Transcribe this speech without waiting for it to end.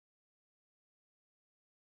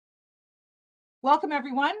Welcome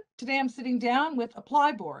everyone. Today I'm sitting down with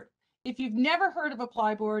ApplyBoard. If you've never heard of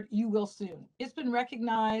ApplyBoard, you will soon. It's been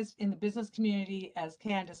recognized in the business community as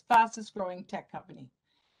Canada's fastest growing tech company.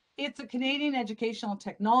 It's a Canadian educational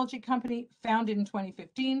technology company founded in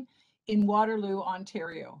 2015 in Waterloo,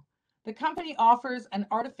 Ontario. The company offers an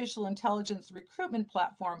artificial intelligence recruitment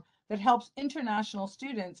platform that helps international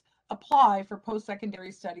students apply for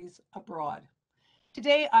post-secondary studies abroad.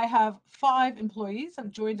 Today, I have 5 employees who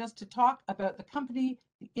have joined us to talk about the company,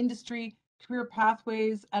 the industry, career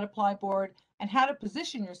pathways at ApplyBoard, and how to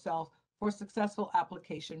position yourself for a successful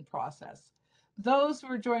application process. Those who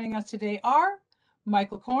are joining us today are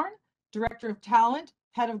Michael Korn, Director of Talent,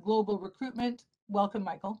 Head of Global Recruitment. Welcome,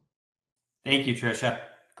 Michael. Thank you, Tricia.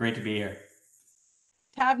 Great to be here.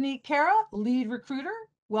 Tavneet Kara, Lead Recruiter.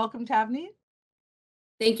 Welcome, Tavneet.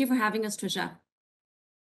 Thank you for having us, Tricia.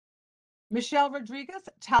 Michelle Rodriguez,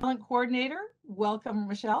 Talent Coordinator. Welcome,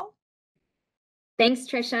 Michelle. Thanks,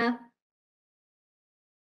 Tricia.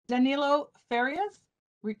 Danilo Farias,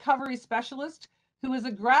 Recovery Specialist, who is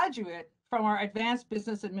a graduate from our Advanced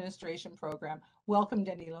Business Administration program. Welcome,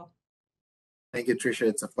 Danilo. Thank you, Tricia.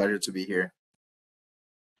 It's a pleasure to be here.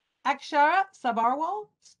 Akshara Sabarwal,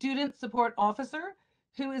 Student Support Officer,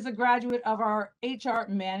 who is a graduate of our HR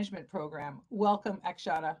Management program. Welcome,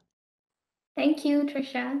 Akshara. Thank you,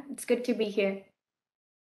 Tricia. It's good to be here.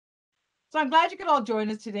 So I'm glad you could all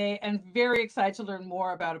join us today and very excited to learn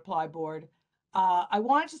more about ApplyBoard. I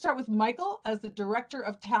wanted to start with Michael as the Director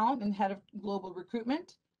of Talent and Head of Global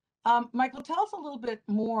Recruitment. Michael, tell us a little bit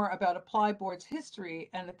more about ApplyBoard's history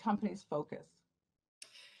and the company's focus.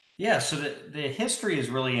 Yeah, so the history is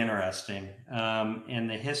really interesting. And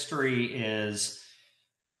the history is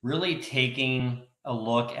really taking a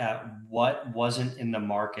look at what wasn't in the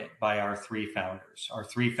market by our 3 founders. Our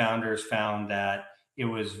 3 founders found that it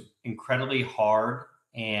was incredibly hard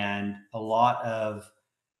and a lot of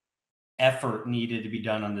effort needed to be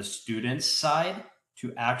done on the students' side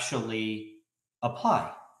to actually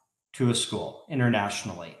apply to a school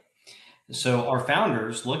internationally. So our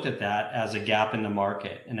founders looked at that as a gap in the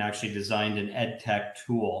market and actually designed an ed tech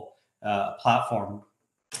tool, platform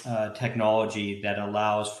technology that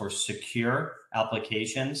allows for secure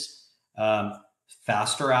applications,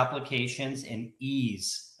 faster applications, and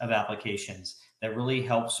ease of applications that really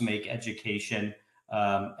helps make education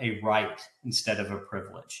a right instead of a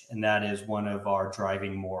privilege. And that is one of our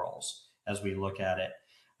driving morals as we look at it.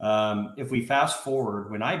 If we fast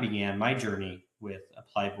forward, when I began my journey with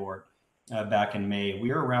ApplyBoard back in May,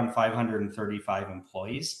 we were around 535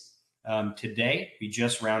 employees. Today, we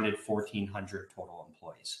just rounded 1,400 total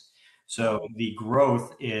employees. So the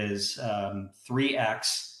growth is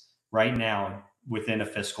 3x right now within a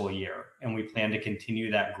fiscal year. And we plan to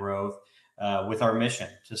continue that growth with our mission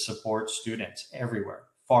to support students everywhere,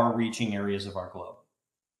 far-reaching areas of our globe.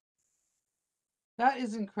 That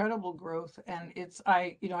is incredible growth. And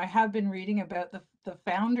I have been reading about the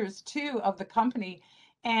founders too of the company,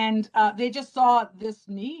 and they just saw this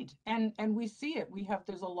need, and we see it.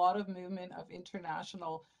 There's a lot of movement of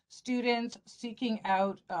international students seeking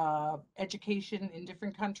out education in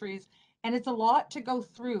different countries, and it's a lot to go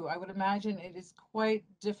through. I would imagine it is quite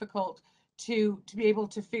difficult to be able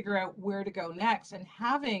to figure out where to go next, and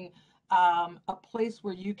having a place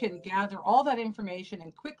where you can gather all that information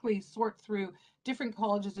and quickly sort through different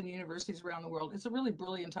colleges and universities around the world. It's a really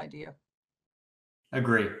brilliant idea.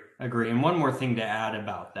 Agree. And one more thing to add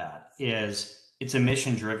about that is it's a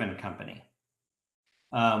mission-driven company.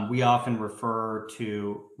 We often refer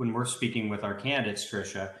to, when we're speaking with our candidates,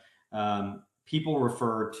 Tricia, people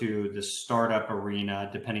refer to the startup arena,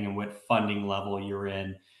 depending on what funding level you're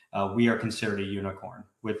in. We are considered a unicorn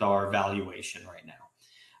with our valuation right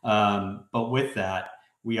now. But with that,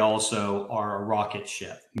 we also are a rocket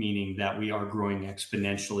ship, meaning that we are growing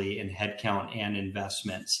exponentially in headcount and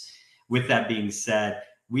investments. With that being said,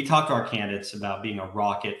 we talk to our candidates about being a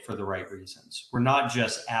rocket for the right reasons. We're not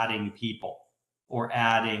just adding people or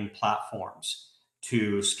adding platforms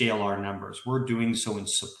to scale our numbers. We're doing so in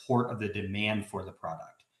support of the demand for the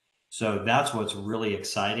product. So that's what's really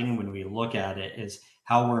exciting when we look at it, is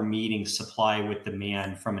how we're meeting supply with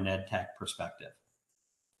demand from an ed tech perspective.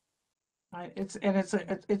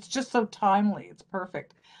 It's just so timely. It's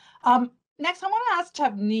perfect. Next, I want to ask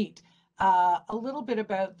Tavneet a little bit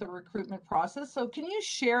about the recruitment process. So can you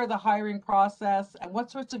share the hiring process and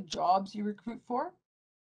what sorts of jobs you recruit for?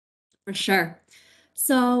 For sure.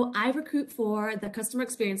 So I recruit for the customer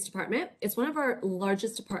experience department. It's one of our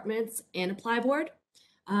largest departments in ApplyBoard.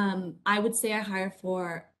 I would say I hire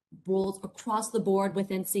for roles across the board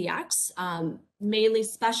within CX, mainly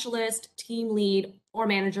specialist, team lead, or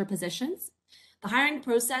manager positions. The hiring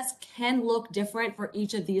process can look different for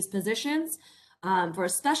each of these positions. For a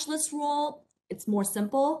specialist role, it's more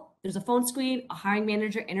simple. There's a phone screen, a hiring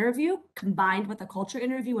manager interview combined with a culture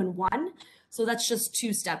interview in one. So that's just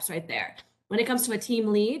 2 steps right there. When it comes to a team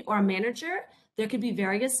lead or a manager, there could be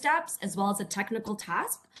various steps as well as a technical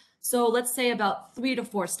task. So let's say about 3 to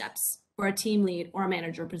 4 steps for a team lead or a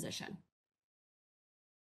manager position.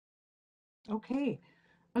 Okay.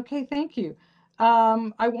 Okay, thank you.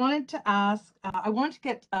 I wanted to ask, I want to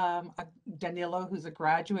get Danilo, who's a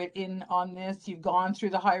graduate, in on this. You've gone through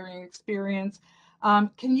the hiring experience.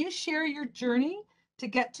 Can you share your journey to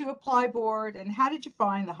get to ApplyBoard, and how did you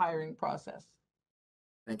find the hiring process?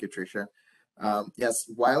 Thank you, Tricia. Yes,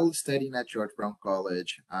 while studying at George Brown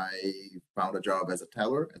College, I found a job as a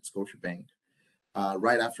teller at Scotiabank.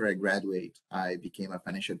 Right after I graduate, I became a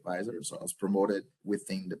financial advisor, so I was promoted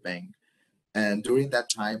within the bank. And during that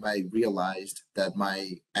time, I realized that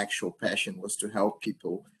my actual passion was to help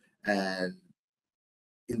people and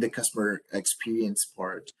in the customer experience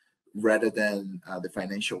part rather than the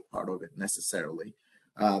financial part of it necessarily.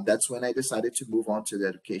 That's when I decided to move on to the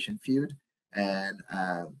education field. And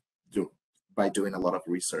by doing a lot of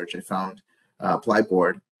research, I found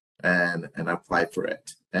ApplyBoard and applied for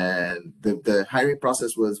it. And the hiring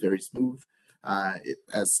process was very smooth.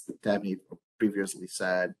 As Tabney previously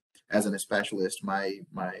said, as a specialist, my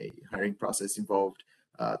hiring process involved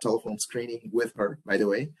telephone screening with her, by the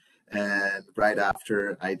way. And right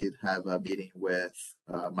after, I did have a meeting with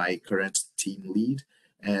my current team lead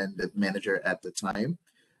and the manager at the time.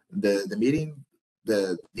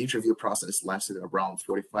 The interview process lasted around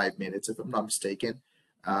 45 minutes, if I'm not mistaken.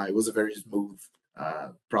 It was a very smooth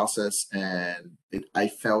process, and I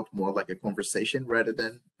felt more like a conversation rather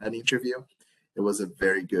than an interview. It was a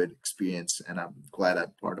very good experience, and I'm glad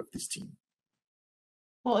I'm part of this team.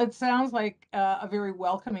 Well, it sounds like a very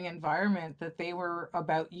welcoming environment, that they were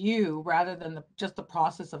about you rather than just the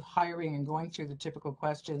process of hiring and going through the typical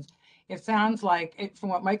questions. It sounds like, from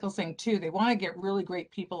what Michael's saying too, they want to get really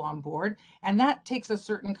great people on board, and that takes a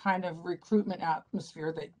certain kind of recruitment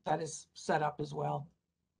atmosphere that is set up as well.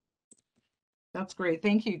 That's great.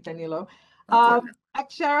 Thank you, Danilo.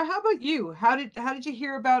 Akshara, how about you? How did you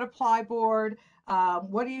hear about ApplyBoard?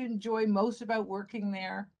 What do you enjoy most about working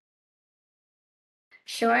there?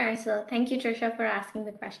 Sure. So thank you, Trisha, for asking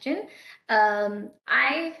the question.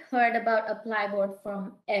 I heard about ApplyBoard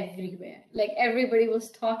from everywhere. Like everybody was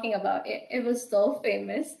talking about it. It was so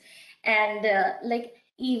famous. And like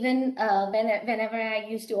even whenever I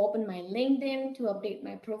used to open my LinkedIn to update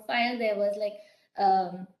my profile, there was like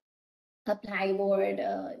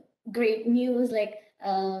ApplyBoard, great news, like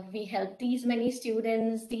we help these many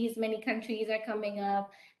students, these many countries are coming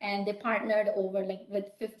up, and they partnered over like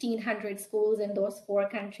with 1,500 schools in those 4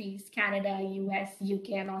 countries, Canada, US,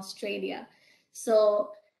 UK, and Australia.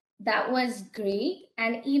 So that was great.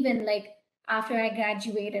 And even like after I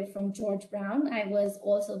graduated from George Brown, I was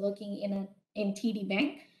also working in TD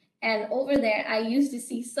Bank. And over there, I used to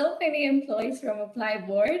see so many employees from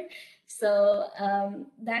ApplyBoard. So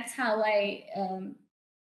that's how I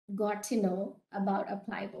got to know about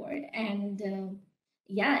ApplyBoard. And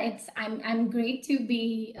yeah, I'm great to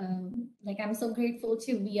be like, I'm so grateful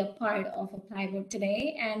to be a part of ApplyBoard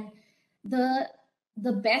today. And the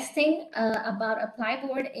best thing about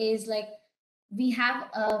ApplyBoard is like we have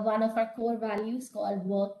one of our core values called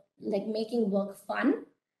work, like making work fun.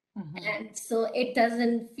 And so it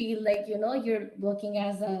doesn't feel like, you're working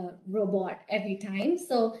as a robot every time.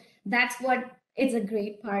 So that's what is a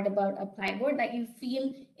great part about ApplyBoard, that you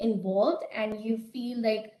feel involved and you feel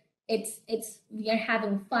like we are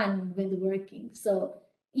having fun with working. So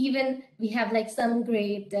even we have like some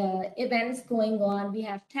great events going on. We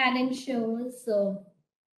have talent shows. So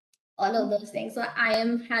all of those things. So I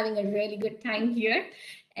am having a really good time here.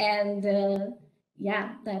 And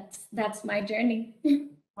yeah, that's my journey.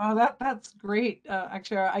 Wow, that's great,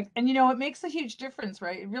 Akshara. And it makes a huge difference,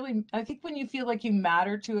 right? It really, I think when you feel like you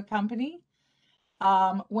matter to a company,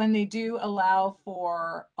 when they do allow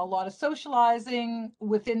for a lot of socializing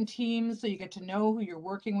within teams, so you get to know who you're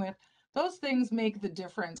working with, those things make the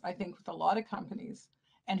difference, I think, with a lot of companies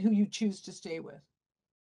and who you choose to stay with.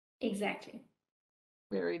 Exactly.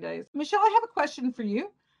 Very nice. Michelle, I have a question for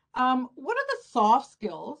you. What are the soft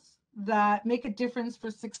skills that make a difference for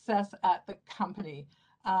success at the company?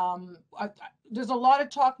 There's a lot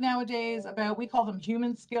of talk nowadays about, we call them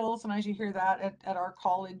human skills, and as you hear that at our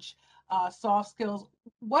college, soft skills.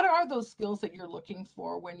 What are those skills that you're looking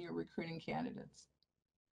for when you're recruiting candidates?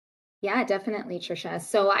 Yeah, definitely, Trisha.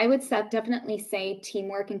 So I would definitely say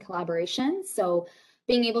teamwork and collaboration. So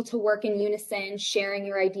being able to work in unison, sharing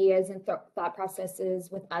your ideas and thought processes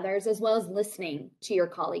with others, as well as listening to your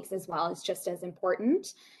colleagues as well, is just as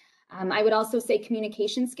important. I would also say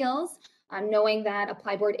communication skills, knowing that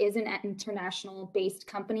ApplyBoard is an international based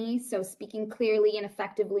company. So speaking clearly and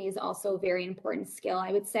effectively is also a very important skill,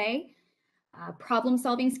 I would say. Problem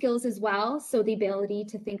solving skills as well. So the ability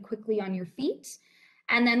to think quickly on your feet.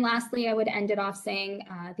 And then lastly, I would end it off saying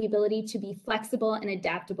the ability to be flexible and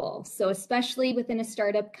adaptable. So especially within a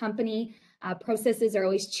startup company, processes are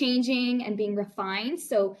always changing and being refined.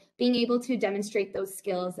 So being able to demonstrate those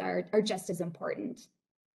skills are just as important.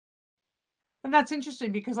 And that's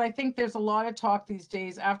interesting because I think there's a lot of talk these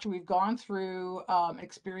days after we've gone through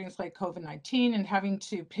experience like COVID-19 and having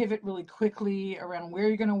to pivot really quickly around where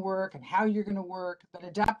you're going to work and how you're going to work. But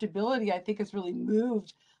adaptability, I think, has really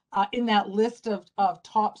moved in that list of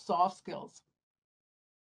top soft skills.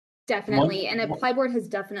 Definitely. And ApplyBoard has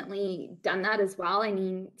definitely done that as well. I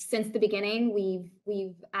mean, since the beginning,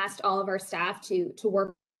 we've asked all of our staff to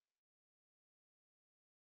work.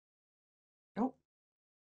 Oh,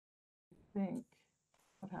 I think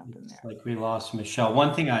what happened there? Like we lost Michelle.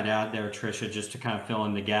 One thing I'd add there, Tricia, just to kind of fill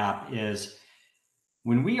in the gap, is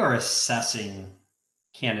when we are assessing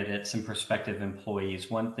candidates and prospective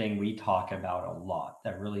employees, one thing we talk about a lot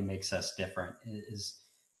that really makes us different is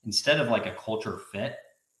instead of like a culture fit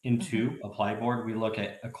into ApplyBoard, we look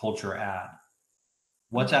at a culture add.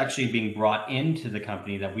 What's actually being brought into the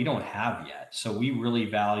company that we don't have yet? So we really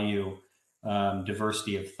value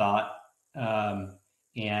diversity of thought.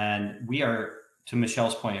 And we are, to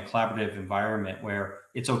Michelle's point, a collaborative environment where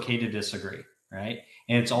it's okay to disagree, right?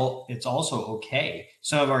 And it's also okay.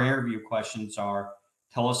 Some of our interview questions are,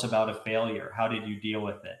 tell us about a failure. How did you deal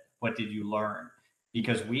with it? What did you learn?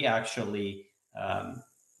 Because we actually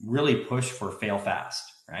really push for fail fast,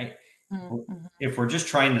 right? If we're just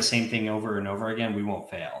trying the same thing over and over again, we won't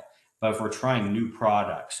fail. But if we're trying new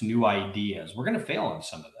products, new ideas, we're going to fail on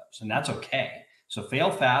some of those, and that's okay. So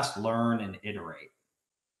fail fast, learn, and iterate.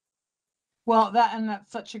 Well,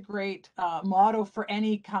 that's such a great motto for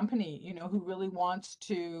any company, you know, who really wants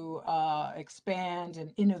to expand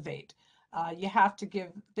and innovate. You have to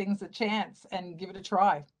give things a chance and give it a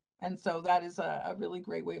try. And so that is a really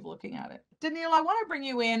great way of looking at it. Danielle, I want to bring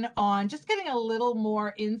you in on just getting a little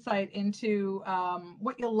more insight into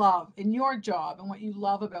what you love in your job and what you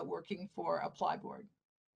love about working for ApplyBoard.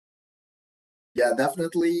 Yeah,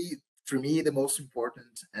 definitely. For me, the most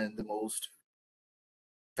important and the most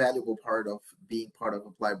valuable part of being part of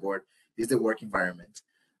ApplyBoard is the work environment.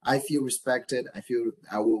 I feel respected. I feel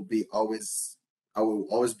I will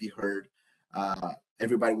always be heard.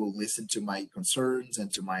 Everybody will listen to my concerns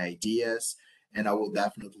and to my ideas, and I will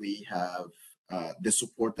definitely have the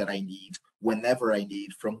support that I need whenever I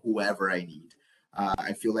need from whoever I need.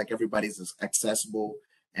 I feel like everybody's accessible,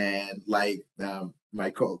 and like my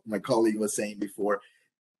colleague was saying before,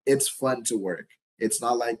 it's fun to work. It's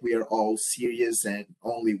not like we are all serious and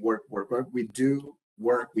only work. We do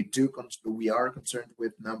work. We are concerned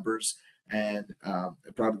with numbers and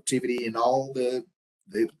productivity and all the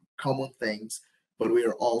common things, but we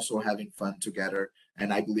are also having fun together.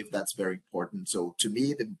 And I believe that's very important. So to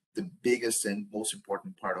me, the biggest and most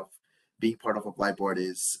important part of being part of ApplyBoard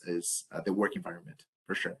is the work environment,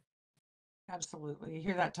 for sure. Absolutely. You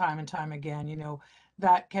hear that time and time again, you know,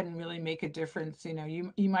 that can really make a difference. You know,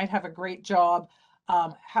 you might have a great job.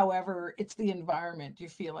 However, it's the environment you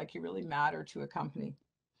feel like you really matter to a company.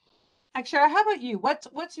 Akshara, how about you?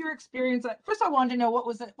 What's your experience? First, I wanted to know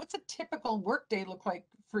what's a typical workday look like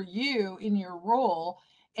for you in your role?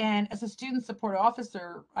 And as a student support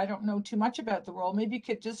officer, I don't know too much about the role. Maybe you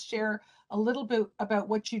could just share a little bit about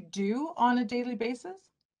what you do on a daily basis.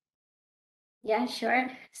 Yeah, sure.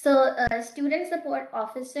 So, student support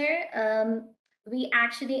officer, we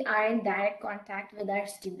actually are in direct contact with our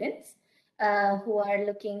students who are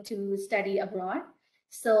looking to study abroad.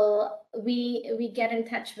 So we get in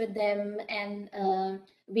touch with them, and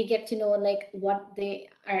we get to know like what they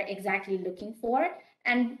are exactly looking for.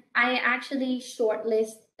 And I actually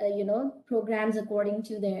shortlist, programs according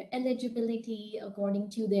to their eligibility, according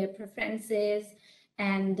to their preferences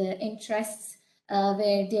and interests,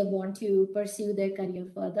 where they want to pursue their career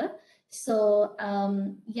further. So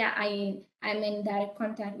yeah, I'm in direct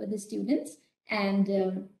contact with the students,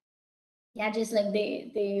 and yeah, just like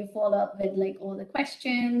they follow up with like all the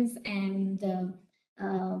questions and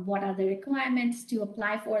what are the requirements to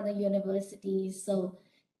apply for the university. So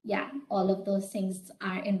yeah, all of those things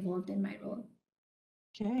are involved in my role.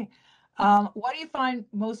 Okay. What do you find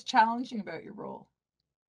most challenging about your role?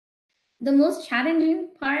 The most challenging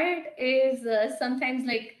part is sometimes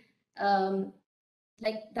like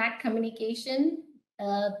that communication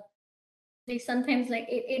they sometimes like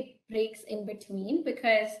it breaks in between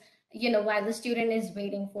because, while the student is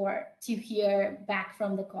waiting to hear back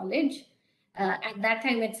from the college, at that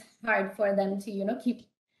time it's hard for them to, keep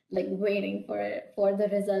like waiting for the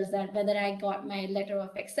results, that whether I got my letter of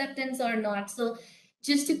acceptance or not. So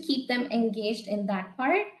just to keep them engaged in that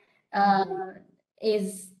part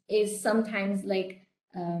is sometimes like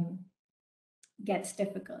gets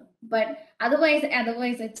difficult, but otherwise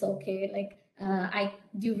it's okay. Like I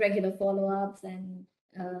do regular follow-ups and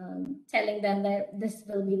telling them that this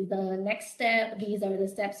will be the next step, these are the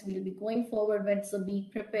steps we'll be going forward with, so be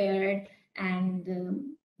prepared.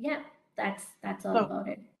 And yeah, that's all about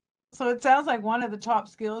it. So it sounds like one of the top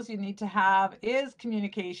skills you need to have is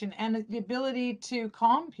communication and the ability to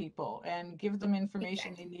calm people and give them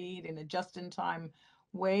information they need in a just-in-time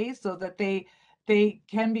way so that they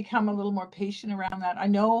can become a little more patient around that. I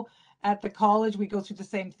know at the college we go through the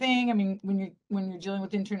same thing. I mean, when you're dealing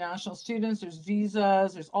with international students, there's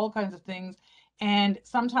visas, there's all kinds of things, and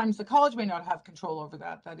sometimes the college may not have control over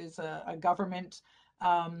that. That is a government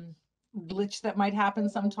glitch that might happen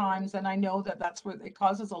sometimes, and I know that that's where it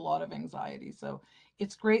causes a lot of anxiety. So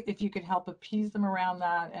it's great if you can help appease them around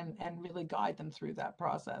that and really guide them through that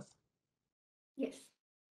process. Yes.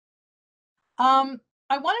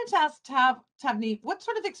 I wanted to ask Tavneet, what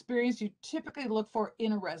sort of experience you typically look for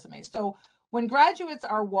in a resume? So when graduates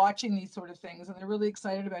are watching these sort of things and they're really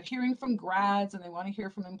excited about hearing from grads and they want to hear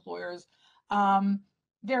from employers,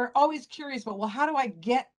 they're always curious about, well, how do I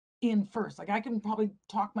get in first? Like I can probably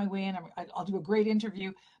talk my way in, I'll do a great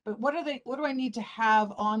interview, but what do I need to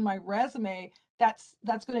have on my resume that's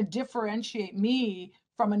going to differentiate me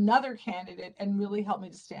from another candidate and really help me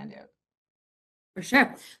to stand out? For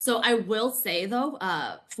sure. So I will say though,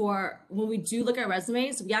 for when we do look at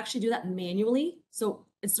resumes, we actually do that manually. So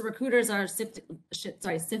it's the recruiters are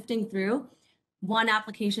sifting through one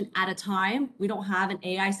application at a time. We don't have an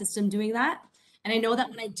AI system doing that. And I know that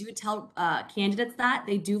when I do tell candidates that,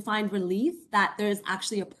 they do find relief that there's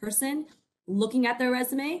actually a person looking at their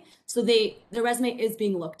resume. So their resume is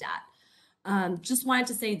being looked at. Just wanted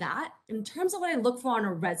to say that. In terms of what I look for on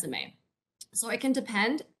a resume, so it can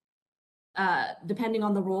depend depending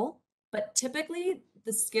on the role, but typically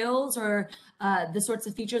the skills or the sorts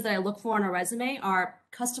of features that I look for on a resume are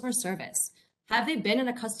customer service. Have they been in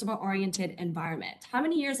a customer-oriented environment? How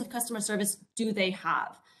many years of customer service do they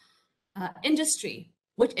have? Industry,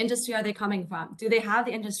 which industry are they coming from? Do they have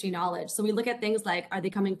the industry knowledge? So we look at things like, are they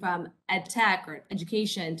coming from ed tech or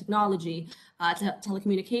education, technology,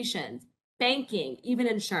 telecommunications, banking, even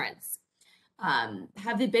insurance?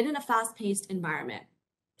 Have they been in a fast-paced environment?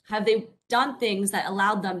 Have they done things that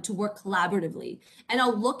allowed them to work collaboratively? And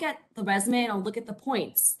I'll look at the resume and I'll look at the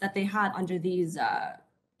points that they had under these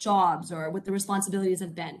jobs or what the responsibilities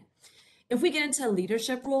have been. If we get into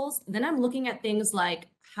leadership roles, then I'm looking at things like,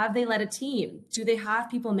 have they led a team? Do they have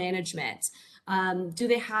people management? Do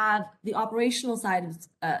they have the operational side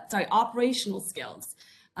of, operational skills?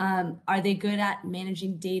 Are they good at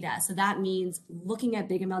managing data? So that means looking at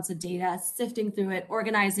big amounts of data, sifting through it,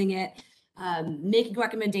 organizing it, making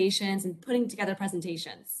recommendations and putting together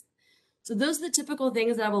presentations. So those are the typical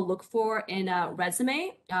things that I will look for in a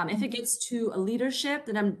resume. If it gets to a leadership,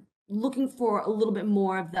 then I'm looking for a little bit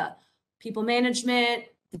more of the people management,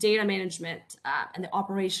 the data management, and the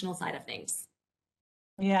operational side of things.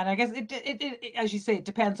 Yeah, and I guess it as you say, it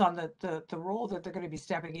depends on the role that they're going to be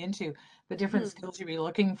stepping into, the different skills you'll be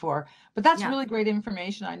looking for. But that's really great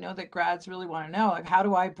information. I know that grads really want to know, like, how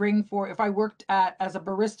do I bring forth, if I worked as a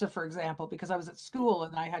barista, for example, because I was at school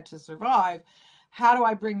and I had to survive, how do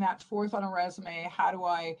I bring that forth on a resume? How do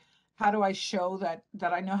I show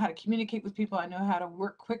that I know how to communicate with people, I know how to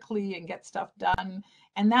work quickly and get stuff done,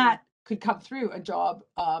 and that could come through a job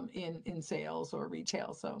in sales or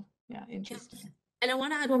retail. So yeah, interesting. And I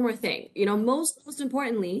want to add one more thing. Most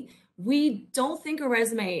importantly, we don't think a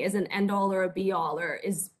resume is an end all or a be all or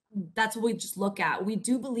that's what we just look at. We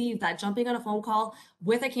do believe that jumping on a phone call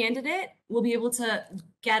with a candidate will be able to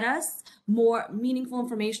get us more meaningful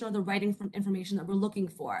information or the right information that we're looking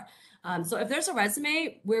for. So if there's a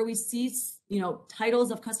resume where we see,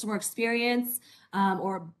 titles of customer experience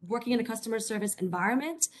or working in a customer service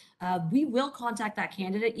environment, we will contact that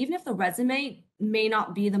candidate, even if the resume may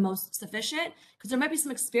not be the most sufficient, because there might be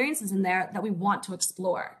some experiences in there that we want to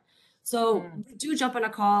explore. So we do jump on a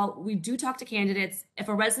call, we do talk to candidates. If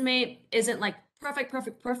a resume isn't like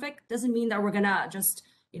perfect, doesn't mean that we're gonna just,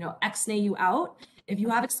 X-nay you out. If you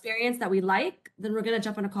have experience that we like, then we're gonna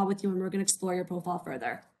jump on a call with you and we're gonna explore your profile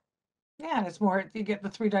further. Yeah, and it's more, you get the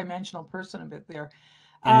three-dimensional person a bit there.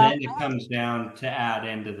 And then it comes down to add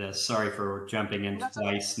into this, sorry for jumping in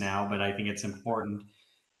twice now, but I think it's important.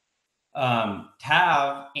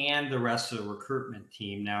 Tav and the rest of the recruitment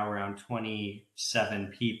team, now around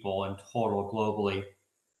 27 people in total globally,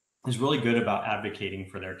 is really good about advocating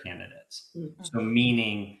for their candidates. Mm-hmm. So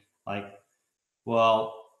meaning like,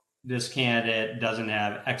 well, this candidate doesn't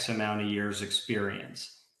have X amount of years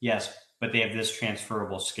experience. Yes, but they have this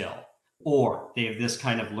transferable skill, or they have this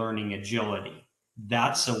kind of learning agility.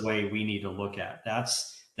 That's a way we need to look at.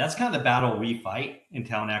 That's kind of the battle we fight in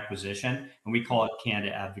talent acquisition, and we call it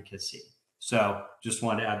candidate advocacy. So just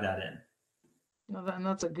wanted to add that in. Well, and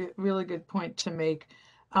that's a good, really good point to make.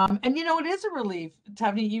 And you know, it is a relief.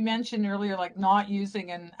 Tavni, you mentioned earlier, like not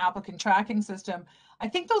using an applicant tracking system. I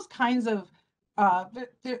think those kinds of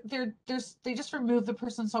they just remove the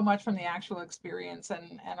person so much from the actual experience.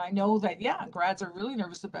 And I know that, yeah, grads are really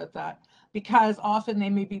nervous about that because often they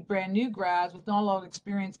may be brand new grads with not a lot of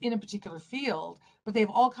experience in a particular field, but they have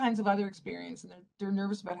all kinds of other experience, and they're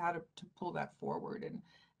nervous about how to pull that forward. And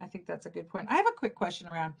I think that's a good point. I have a quick question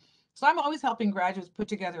around. So I'm always helping graduates put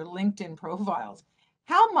together LinkedIn profiles.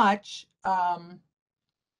 How much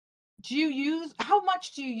do you use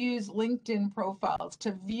LinkedIn profiles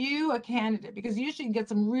to view a candidate? Because usually you get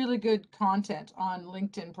some really good content on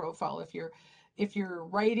LinkedIn profile if you're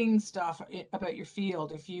writing stuff about your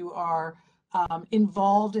field, if you are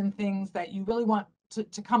involved in things that you really want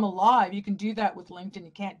to come alive, you can do that with LinkedIn.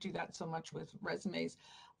 You can't do that so much with resumes.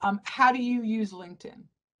 How do you use LinkedIn?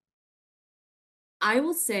 I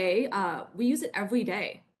will say we use it every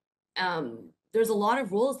day. There's a lot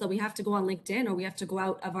of roles that we have to go on LinkedIn, or we have to go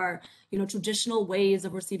out of our, traditional ways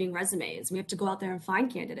of receiving resumes. We have to go out there and find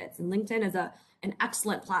candidates, and LinkedIn is an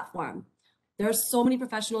excellent platform. There are so many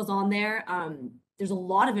professionals on there. There's a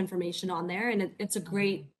lot of information on there, and it's a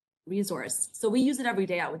great resource. So we use it every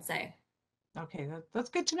day, I would say. Okay, that's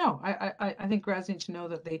good to know. I think grads need to know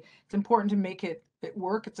that it's important to make it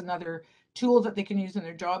work. It's another tool that they can use in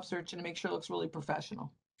their job search and to make sure it looks really professional.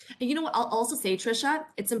 And you know what I'll also say, Trisha,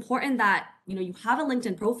 it's important that, you have a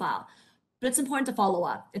LinkedIn profile, but it's important to follow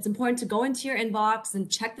up. It's important to go into your inbox and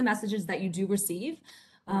check the messages that you do receive.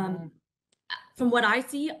 From what I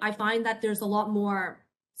see, I find that there's a lot more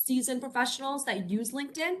seasoned professionals that use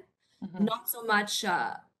LinkedIn, not so much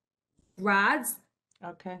grads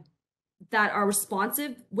Okay. that are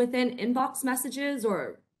responsive within inbox messages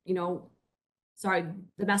or,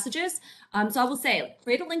 the messages. So I will say,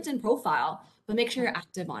 create a LinkedIn profile, but make sure you're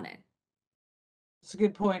active on it. It's a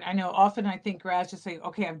good point. I know often I think grads just say,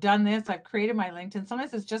 okay, I've done this, I've created my LinkedIn.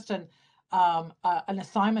 Sometimes it's just an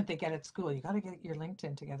assignment they get at school. You got to get your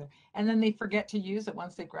LinkedIn together. And then they forget to use it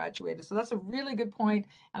once they graduated. So that's a really good point.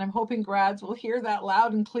 And I'm hoping grads will hear that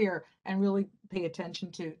loud and clear and really pay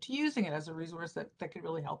attention to using it as a resource that could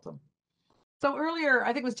really help them. So earlier,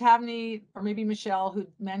 I think it was Tavni or maybe Michelle who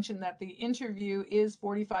mentioned that the interview is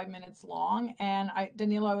 45 minutes long. And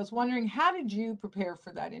Danilo, I was wondering, how did you prepare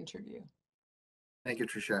for that interview? Thank you,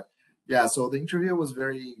 Tricia. Yeah, so the interview was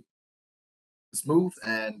very smooth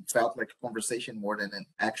and felt like a conversation more than an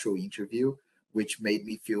actual interview, which made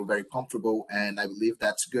me feel very comfortable. And I believe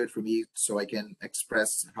that's good for me so I can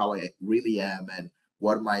express how I really am and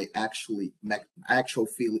what my actual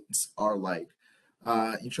feelings are like.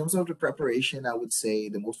 In terms of the preparation, I would say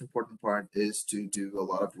the most important part is to do a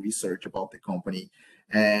lot of research about the company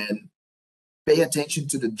and pay attention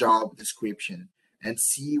to the job description and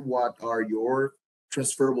see what are your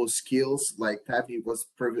transferable skills, like Tavni was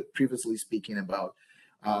previously speaking about,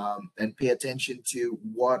 and pay attention to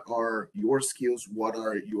what are your skills, what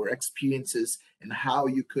are your experiences, and how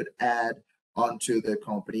you could add onto the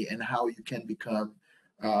company and how you can become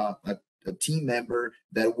a team member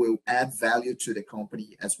that will add value to the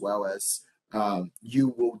company, as well as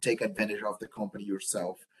you will take advantage of the company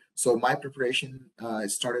yourself. So my preparation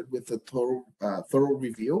started with a thorough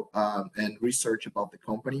review and research about the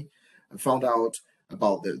company. I found out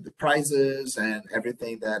about the prizes and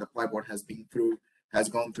everything that ApplyBoard has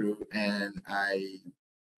gone through, and I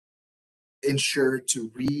ensured to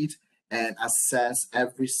read and assess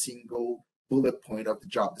every single bullet point of the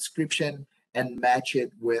job description and match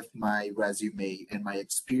it with my resume and my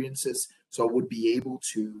experiences, so I would be able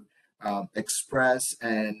to express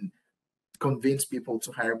and convince people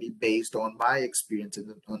to hire me based on my experience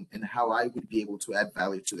and how I would be able to add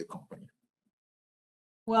value to the company.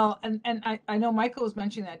 Well, and I know Michael was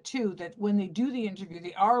mentioning that too, that when they do the interview,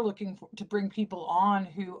 they are looking to bring people on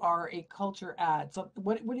who are a culture add. So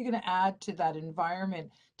what are you going to add to that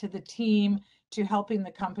environment, to the team, to helping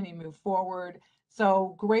the company move forward?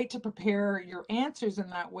 So great to prepare your answers in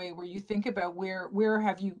that way, where you think about where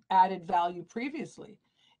have you added value previously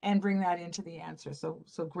and bring that into the answer. So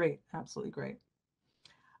great, absolutely great.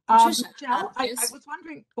 Tricia, Michelle, I was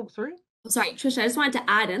wondering, oh, sorry. Sorry, Trisha, I just wanted to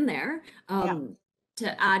add in there, Yeah.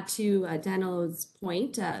 to add to Daniel's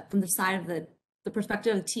point from the side of the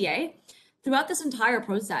perspective of TA. Throughout this entire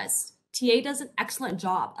process, TA does an excellent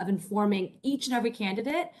job of informing each and every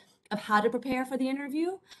candidate of how to prepare for the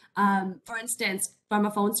interview. For instance, from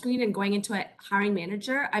a phone screen and going into a hiring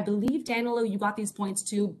manager, I believe, Daniel, you got these points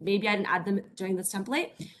too. Maybe I didn't add them during this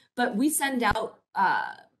template, but we send out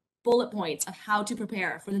bullet points of how to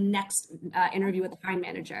prepare for the next interview with the hiring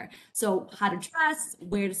manager. So how to dress,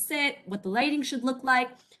 where to sit, what the lighting should look like,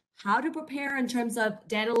 how to prepare in terms of,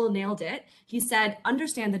 Daniel nailed it. He said,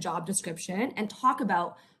 understand the job description and talk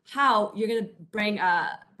about how you're going to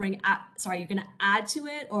you're going to add to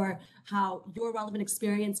it, or how your relevant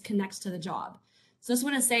experience connects to the job. So I just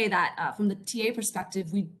want to say that from the TA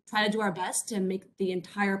perspective, we try to do our best to make the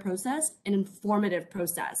entire process an informative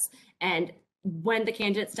process. And when the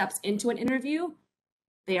candidate steps into an interview,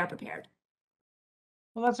 they are prepared.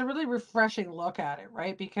 Well, that's a really refreshing look at it,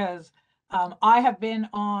 right? Because I have been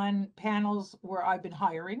on panels where I've been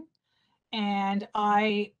hiring, and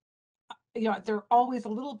they're always a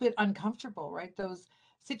little bit uncomfortable, right? Those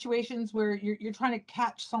situations where you're trying to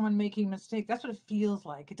catch someone making a mistake. That's what it feels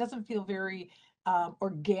like. It doesn't feel very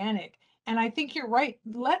organic. And I think you're right.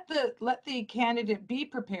 Let the candidate be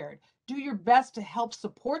prepared. Do your best to help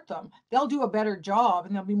support them. They'll do a better job,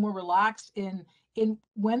 and they'll be more relaxed in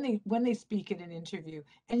when they speak in an interview,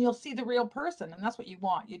 and you'll see the real person. And that's what you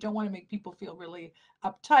want. You don't want to make people feel really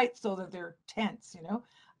uptight so that they're tense,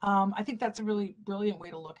 I think that's a really brilliant way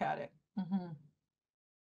to look at it.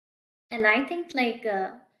 And I think like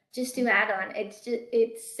just to add on, it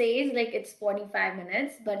says like it's 45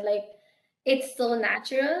 minutes, but like it's so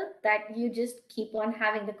natural that you just keep on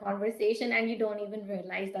having the conversation and you don't even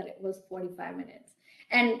realize that it was 45 minutes.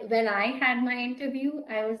 And when I had my interview,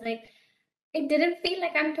 I was like, it didn't feel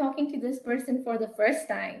like I'm talking to this person for the first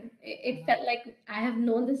time. It felt like I have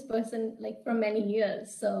known this person like for many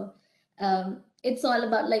years. So it's all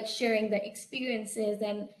about like sharing the experiences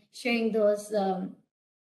and sharing those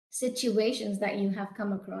situations that you have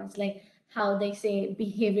come across, like how they say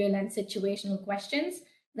behavioral and situational questions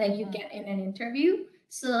that you get in an interview.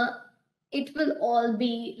 So it'll all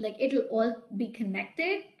be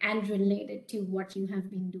connected and related to what you have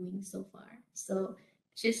been doing so far. So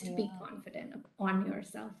just be confident on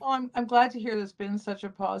yourself. Well, I'm glad to hear there's been such a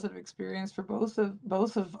positive experience for both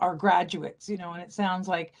of our graduates, and it sounds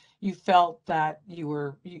like you felt that it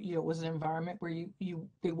was an environment where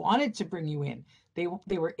they wanted to bring you in. They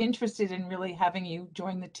were interested in really having you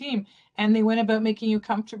join the team, and they went about making you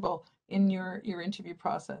comfortable in your interview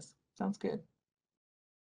process. Sounds good.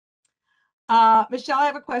 Michelle, I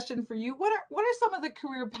have a question for you. What are some of the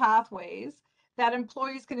career pathways that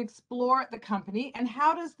employees can explore at the company, and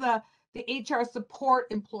how does the HR support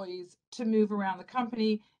employees to move around the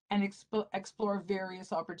company and explore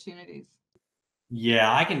various opportunities?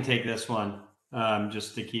 Yeah, I can take this one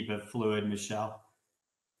just to keep it fluid, Michelle.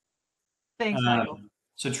 Thanks, Michael.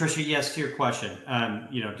 So Tricia, yes, to your question,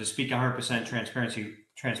 to speak 100%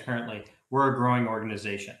 transparently, we're a growing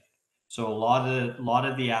organization. So a lot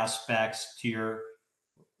of the aspects to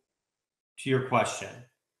your question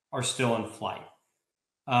are still in flight.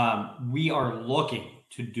 We are looking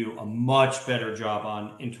to do a much better job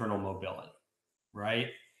on internal mobility, right?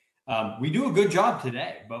 We do a good job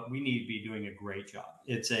today, but we need to be doing a great job.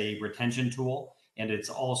 It's a retention tool, and it's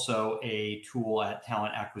also a tool at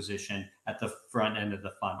talent acquisition at the front end of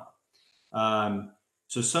the funnel.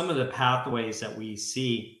 So some of the pathways that we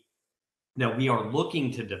see that we are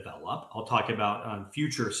looking to develop, I'll talk about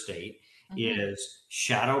future state, is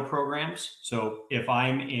shadow programs. So if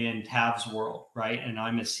I'm in Tav's world, right, and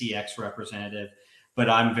I'm a CX representative, but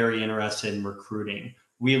I'm very interested in recruiting,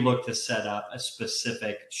 we look to set up a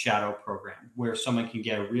specific shadow program where someone can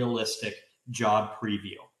get a realistic job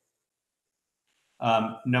preview.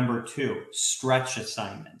 Number 2, stretch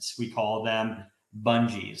assignments. We call them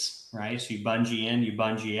bungees, right? So you bungee in, you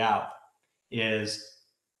bungee out.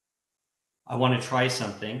 I want to try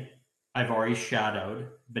something I've already shadowed,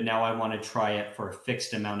 but now I want to try it for a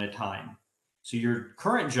fixed amount of time. So your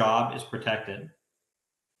current job is protected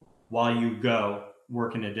while you go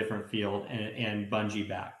work in a different field and bungee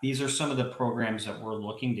back. These are some of the programs that we're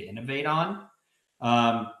looking to innovate on.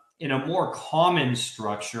 In a more common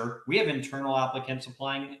structure, we have internal applicants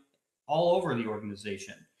applying all over the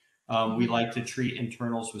organization. We like to treat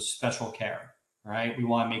internals with special care, right? We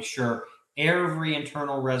want to make sure every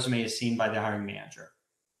internal resume is seen by the hiring manager,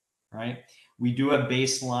 right? We do a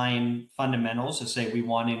baseline fundamentals to say we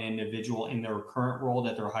want an individual in their current role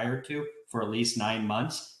that they're hired to for at least 9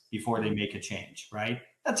 months before they make a change, right?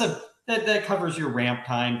 That covers your ramp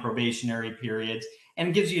time, probationary periods, and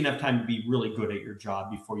it gives you enough time to be really good at your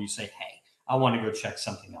job before you say, hey, I want to go check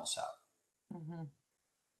something else out. Mm-hmm.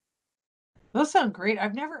 Those sound great.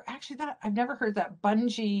 I've never heard that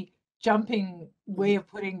bungee jumping way of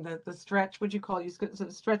putting the stretch, what you call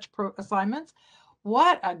stretch pro assignments.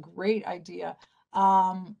 What a great idea.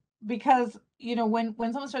 Because when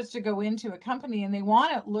someone starts to go into a company and they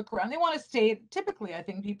want to look around, they want to stay, typically I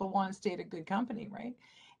think people want to stay at a good company, right?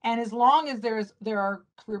 And as long as there are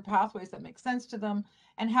career pathways that make sense to them,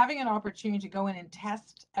 and having an opportunity to go in and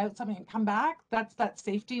test out something and come back, that's that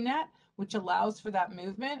safety net, which allows for that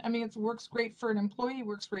movement. I mean, it works great for an employee,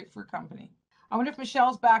 works great for a company. I wonder if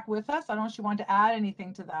Michelle's back with us. I don't know if she wanted to add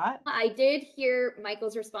anything to that. I did hear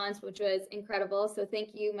Michael's response, which was incredible. So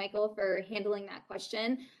thank you, Michael, for handling that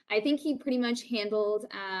question. I think he pretty much handled,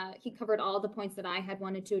 he covered all the points that I had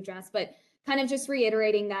wanted to address, but kind of just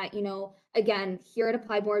reiterating that, again, here at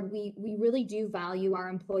ApplyBoard, we really do value our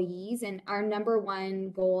employees, and our number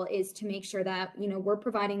one goal is to make sure that, we're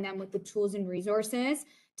providing them with the tools and resources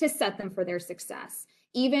to set them for their success.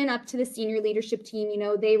 Even up to the senior leadership team,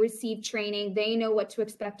 they receive training, they know what to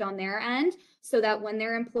expect on their end, so that when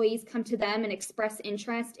their employees come to them and express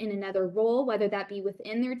interest in another role, whether that be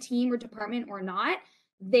within their team or department or not,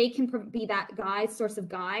 they can be that source of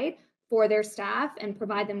guide for their staff and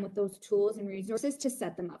provide them with those tools and resources to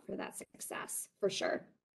set them up for that success, for sure.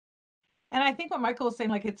 And I think what Michael is saying,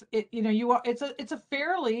 like it's a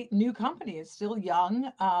fairly new company. It's still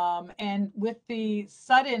young, and with the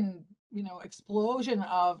sudden explosion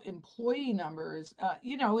of employee numbers,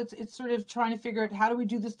 it's sort of trying to figure out, how do we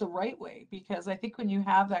do this the right way? Because I think when you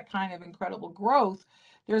have that kind of incredible growth,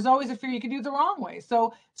 there's always a fear you could do it the wrong way.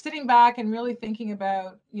 So sitting back and really thinking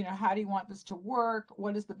about, how do you want this to work?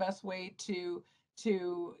 What is the best way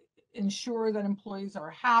to ensure that employees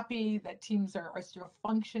are happy, that teams are still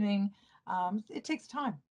functioning? It takes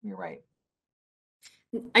time. You're right.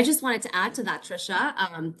 I just wanted to add to that, Trisha.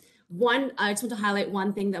 I just want to highlight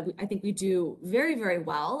one thing that I think we do very, very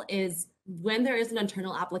well is when there is an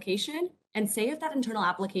internal application, and say if that internal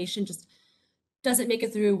application just doesn't make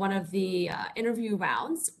it through one of the interview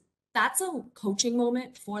rounds, that's a coaching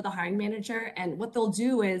moment for the hiring manager. And what they'll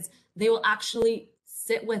do is they will actually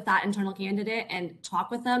sit with that internal candidate and talk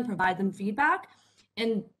with them, provide them feedback,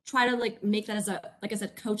 and try to make that as a, like I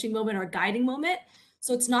said, coaching moment or a guiding moment.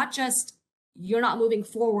 So it's not just you're not moving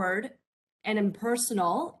forward and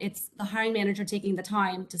impersonal, it's the hiring manager taking the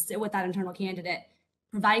time to sit with that internal candidate,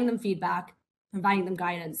 providing them feedback, providing them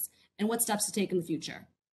guidance, and what steps to take in the future.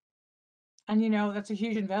 And that's a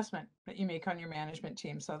huge investment that you make on your management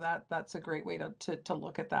team. So that's a great way to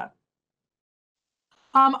look at that.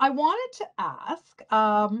 I wanted to ask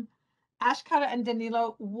Ashkata and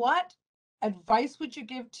Danilo, what advice would you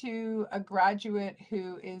give to a graduate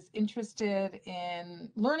who is interested in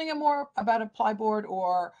learning more about ApplyBoard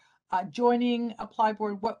or joining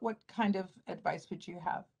ApplyBoard? What kind of advice would you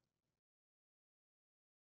have?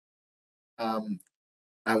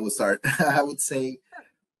 I will start. I would say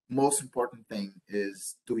most important thing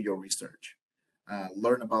is do your research.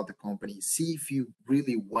 Learn about the company. See if you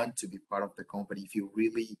really want to be part of the company, if you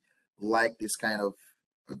really like this kind of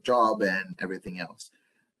job and everything else.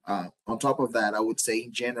 On top of that, I would say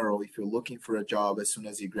in general, if you're looking for a job as soon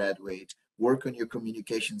as you graduate, work on your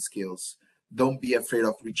communication skills. Don't be afraid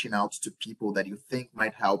of reaching out to people that you think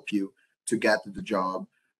might help you to get to the job.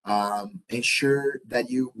 Ensure that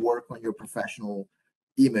you work on your professional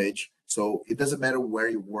image. So it doesn't matter where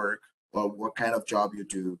you work or what kind of job you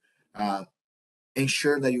do.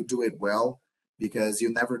 Ensure that you do it well, because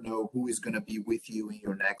you never know who is going to be with you in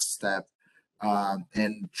your next step.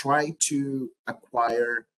 And try to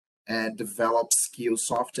acquire and develop skills,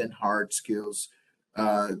 soft and hard skills,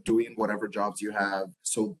 doing whatever jobs you have.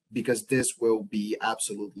 So because this will be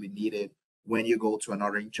absolutely needed when you go to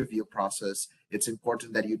another interview process. It's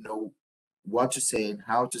important that you know what to say and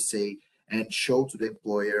how to say, and show to the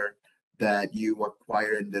employer that you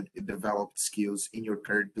acquire and developed skills in your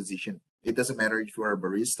current position. It doesn't matter if you are a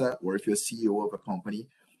barista or if you're a CEO of a company.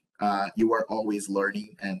 You are always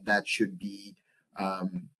learning, and that should be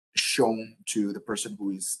shown to the person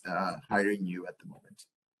who is hiring you at the moment.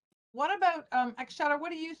 What about Akshata?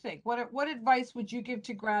 What do you think? What advice would you give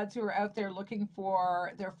to grads who are out there looking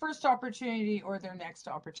for their first opportunity or their next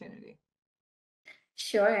opportunity?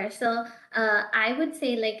 Sure. So I would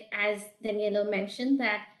say, as Danilo mentioned,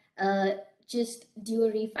 that just do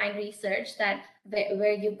a refined research that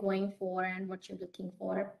where you're going for and what you're looking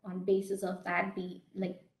for. On basis of that,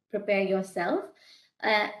 prepare yourself.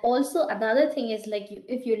 Also, another thing is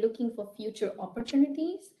if you're looking for future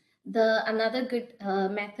opportunities, another good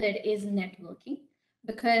method is networking,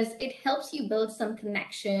 because it helps you build some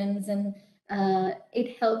connections and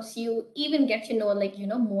it helps you even get to know, like,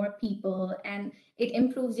 more people, and it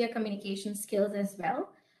improves your communication skills as well,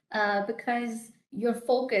 because you're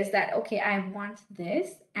focused that, okay, I want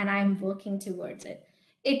this and I'm working towards it.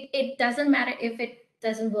 It doesn't matter if it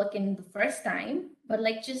doesn't work in the first time, but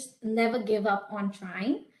like, just never give up on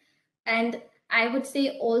trying. And I would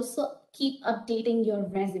say also keep updating your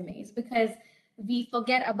resumes, because we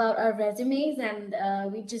forget about our resumes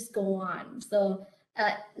and we just go on. So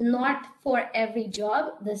not for every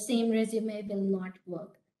job, the same resume will not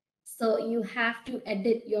work. So you have to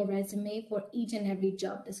edit your resume for each and every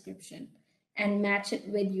job description and match it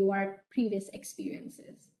with your previous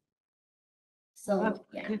experiences. So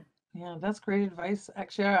yeah, that's great advice.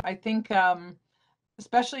 Actually, I think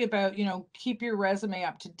especially about, keep your resume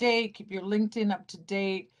up to date, keep your LinkedIn up to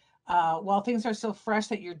date. While things are still fresh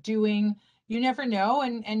that you're doing, you never know,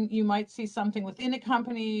 and you might see something within a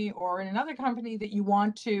company or in another company that you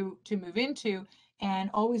want to move into, and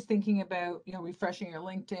always thinking about, refreshing your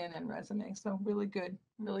LinkedIn and resume. So really good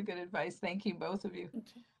advice. Thank you, both of you.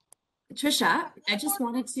 Trisha, I just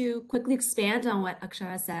wanted to quickly expand on what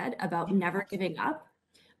Akshara said about never giving up.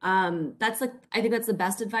 I think that's the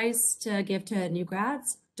best advice to give to new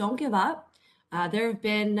grads. Don't give up. There have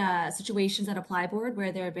been situations at ApplyBoard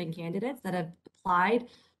where there have been candidates that have applied,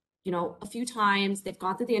 a few times. They've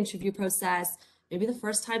gone through the interview process. Maybe the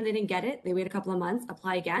first time they didn't get it, they wait a couple of months,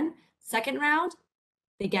 apply again. Second round,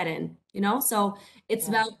 they get in, So it's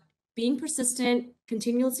about being persistent,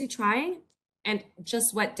 continuously trying, and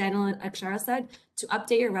just what Daniel and Akshara said, to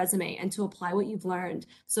update your resume and to apply what you've learned.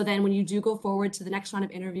 So then when you do go forward to the next round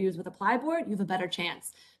of interviews with ApplyBoard, you have a better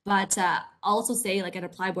chance. But I'll also say, like, at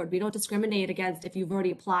ApplyBoard, we don't discriminate against if you've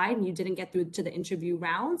already applied and you didn't get through to the interview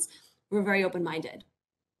rounds. We're very open-minded.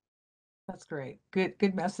 That's great. Good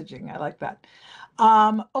messaging. I like that.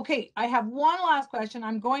 Okay, I have one last question.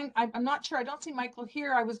 I'm not sure. I don't see Michael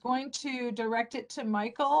here. I was going to direct it to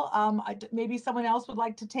Michael. Maybe someone else would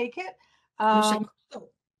like to take it. So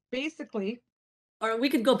basically, or we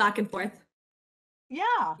could go back and forth.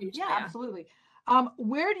 Yeah, absolutely.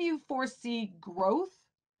 Where do you foresee growth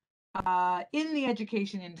in the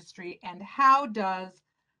education industry, and how does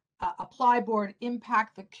ApplyBoard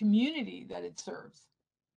impact the community that it serves?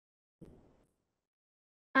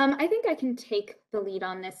 I think I can take the lead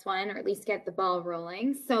on this one, or at least get the ball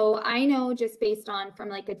rolling. So I know, just based on from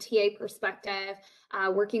like a TA perspective,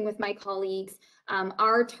 working with my colleagues,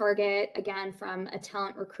 our target, again, from a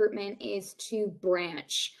talent recruitment, is to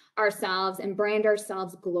branch ourselves and brand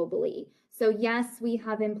ourselves globally. So yes, we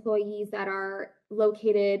have employees that are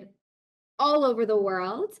located all over the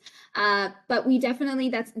world, but we definitely,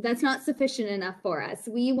 that's not sufficient enough for us.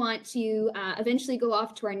 We want to eventually go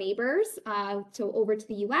off to our neighbors, over to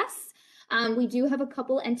the US. We do have a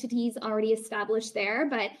couple entities already established there,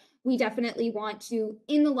 but we definitely want to,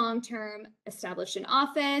 in the long term, establish an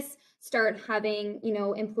office, start having,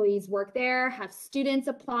 employees work there, have students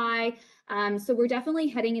apply. So we're definitely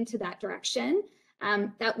heading into that direction.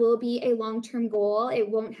 That will be a long-term goal. It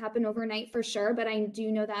won't happen overnight for sure, but I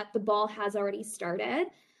do know that the ball has already started.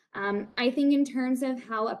 I think in terms of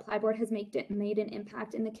how ApplyBoard has made an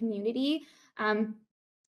impact in the community,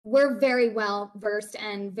 we're very well versed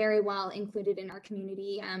and very well included in our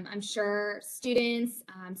community. I'm sure students,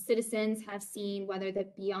 citizens have seen, whether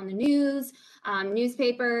that be on the news,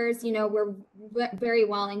 newspapers, we're very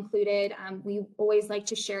well included. We always like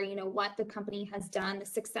to share, what the company has done, the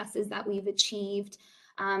successes that we've achieved.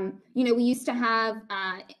 We used to have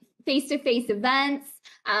face-to-face events.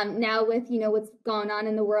 Now with, what's going on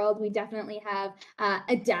in the world, we definitely have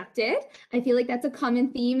adapted. I feel like that's a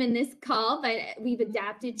common theme in this call, but we've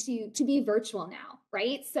adapted to be virtual now,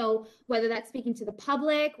 right? So whether that's speaking to the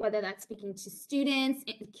public, whether that's speaking to students,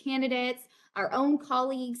 candidates, our own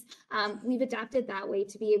colleagues, we've adapted that way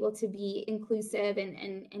to be able to be inclusive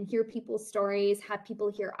and hear people's stories, have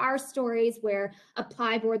people hear our stories, where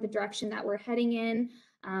ApplyBoard, the direction that we're heading in.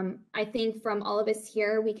 I think from all of us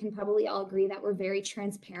here, we can probably all agree that we're very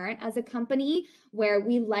transparent as a company, where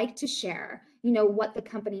we like to share, what the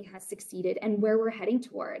company has succeeded and where we're heading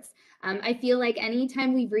towards. I feel like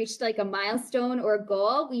anytime we've reached like a milestone or a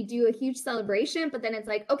goal, we do a huge celebration, but then it's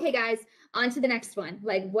like, okay, guys, on to the next one.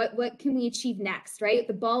 Like, what can we achieve next, right?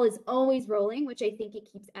 The ball is always rolling, which I think it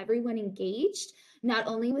keeps everyone engaged, not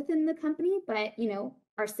only within the company, but,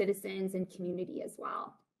 our citizens and community as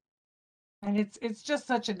well. And it's just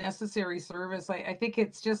such a necessary service. I think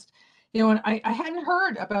it's just, and I hadn't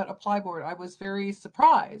heard about ApplyBoard. I was very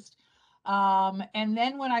surprised. And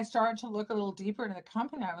then when I started to look a little deeper into the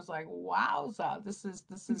company, I was like, wowza, this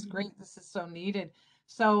is great. This is so needed.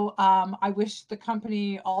 So I wish the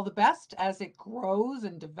company all the best as it grows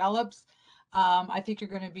and develops. I think you're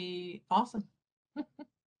going to be awesome.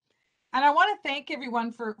 And I want to thank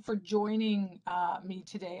everyone for joining me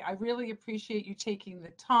today. I really appreciate you taking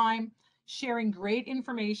the time, sharing great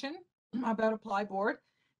information about ApplyBoard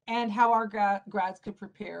and how our grads could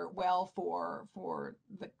prepare well for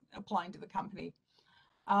applying to the company.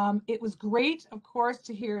 It was great, of course,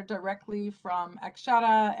 to hear directly from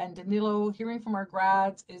Akshata and Danilo. Hearing from our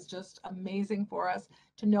grads is just amazing for us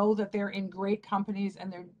to know that they're in great companies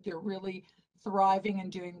and they're really thriving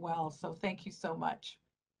and doing well. So thank you so much.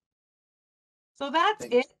 So that's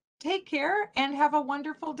Thanks. it. Take care and have a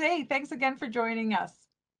wonderful day. Thanks again for joining us.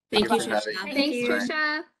 Thank you, for having Trisha. me. Thanks, you.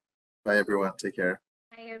 Trisha. Bye, everyone. Take care.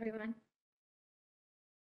 Hi, everyone.